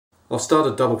I've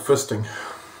started double fisting.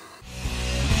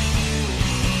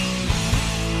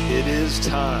 It is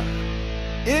time.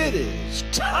 It is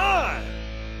time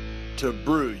to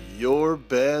brew your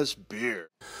best beer.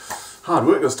 Hard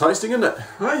work this tasting, isn't it?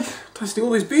 Hey, tasting all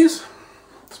these beers.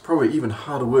 It's probably even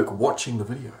harder work watching the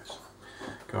videos.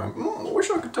 Going, I wish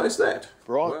I could taste that.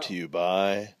 Brought to you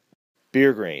by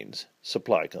Beer Greens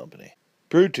Supply Company,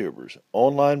 BrewTubers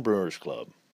Online Brewers Club,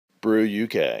 Brew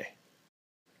UK,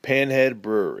 Panhead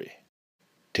Brewery,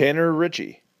 Tanner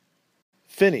Ritchie,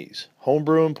 Finney's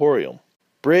Homebrew Emporium,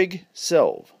 Brig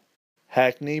Selv,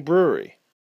 Hackney Brewery,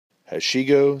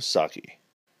 Hashigo Sake,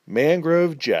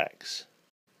 Mangrove Jacks,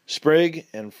 Sprig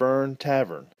and Fern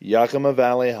Tavern, Yakima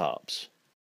Valley Hops.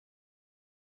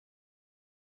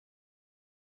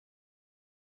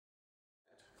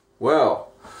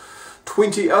 Well,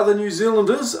 20 other New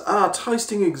Zealanders are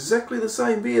tasting exactly the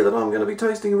same beer that I'm going to be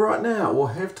tasting right now,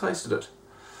 or have tasted it.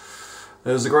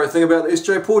 There's the great thing about the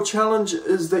SJPORR challenge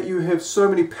is that you have so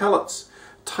many palates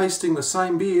tasting the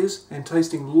same beers and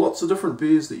tasting lots of different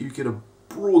beers that you get a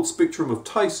broad spectrum of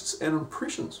tastes and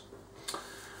impressions,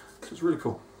 which is really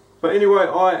cool. But anyway,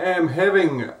 I am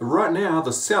having right now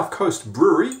the South Coast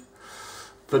Brewery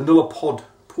Vanilla Pod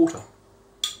Porter.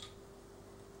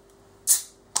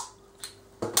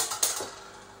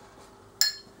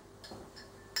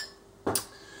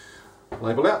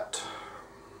 Label out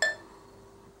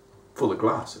for the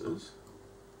glasses.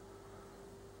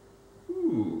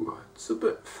 Ooh, it's a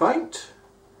bit faint.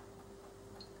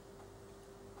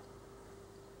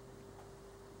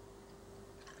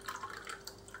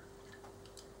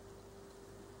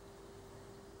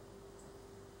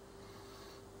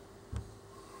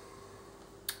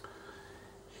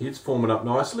 Head's forming up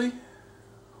nicely.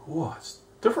 Oh, it's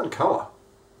different colour.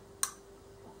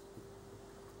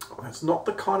 It's not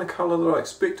the kind of colour that I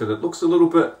expected. It looks a little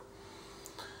bit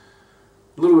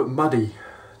muddy,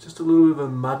 just a little bit of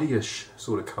a muddyish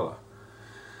sort of colour.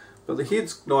 But the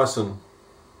head's nice and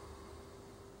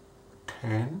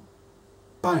tan,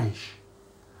 beige.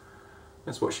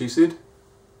 That's what she said.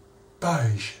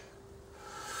 Beige.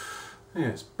 Yeah,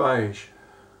 it's beige.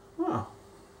 Oh.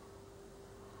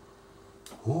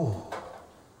 Oh.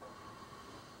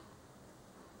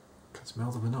 Can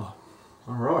smell the vanilla.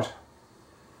 All right.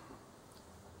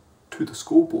 To the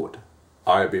scoreboard.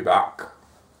 I'll be back.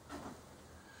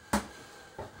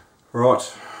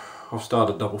 Right, I've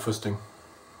started double fisting.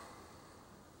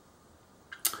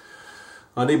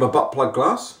 I need my butt plug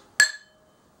glass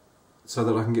so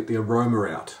that I can get the aroma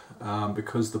out,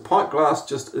 because the pint glass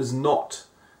just is not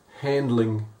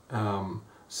handling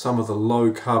some of the low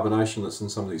carbonation that's in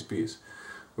some of these beers,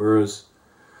 whereas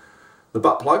the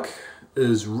butt plug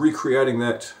is recreating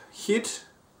that head.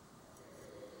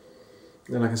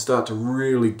 Then I can start to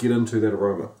really get into that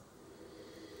aroma.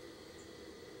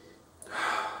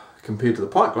 Compared to the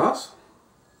pint glass,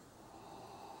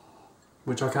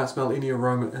 which I can't smell any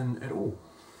aroma in at all.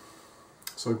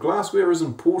 So glassware is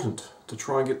important to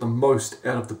try and get the most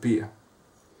out of the beer.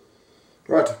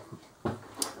 Right,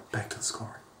 back to the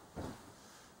scoring.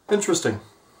 Interesting.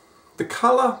 The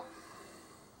colour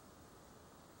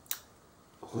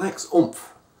lacks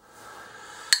oomph.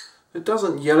 It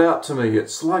doesn't yell out to me.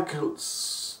 It's like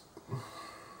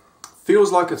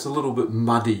feels like it's a little bit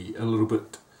muddy, a little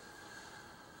bit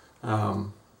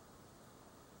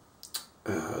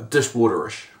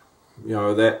dishwaterish. You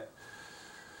know,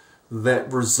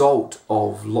 that result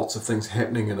of lots of things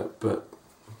happening in it, but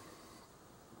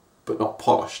not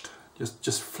polished.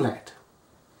 Just flat.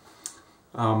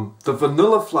 The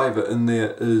vanilla flavour in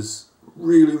there is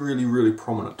really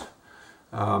prominent,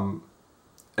 and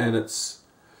it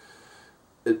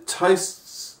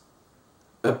tastes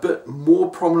a bit more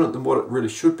prominent than what it really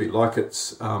should be, like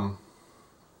it's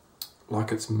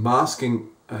masking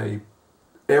a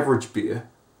average beer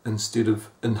instead of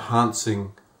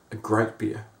enhancing a great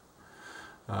beer.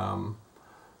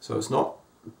 So it's not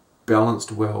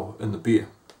balanced well in the beer.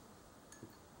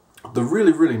 The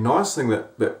really nice thing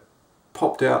that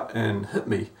popped out and hit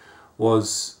me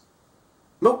was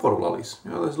milk bottle lollies.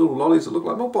 You know, those little lollies that look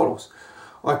like milk bottles.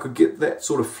 I could get that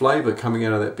sort of flavour coming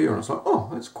out of that beer, and I was like, oh,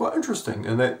 that's quite interesting,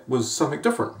 and that was something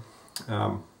different.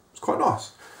 It's quite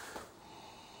nice.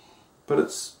 But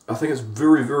I think it's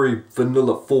very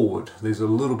vanilla forward. There's a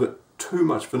little bit too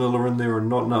much vanilla in there and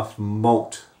not enough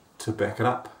malt to back it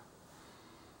up.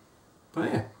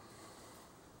 But yeah,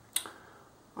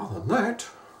 other than that,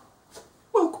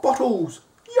 milk bottles,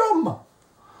 yum!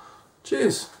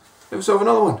 Cheers, have yourself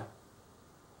another one.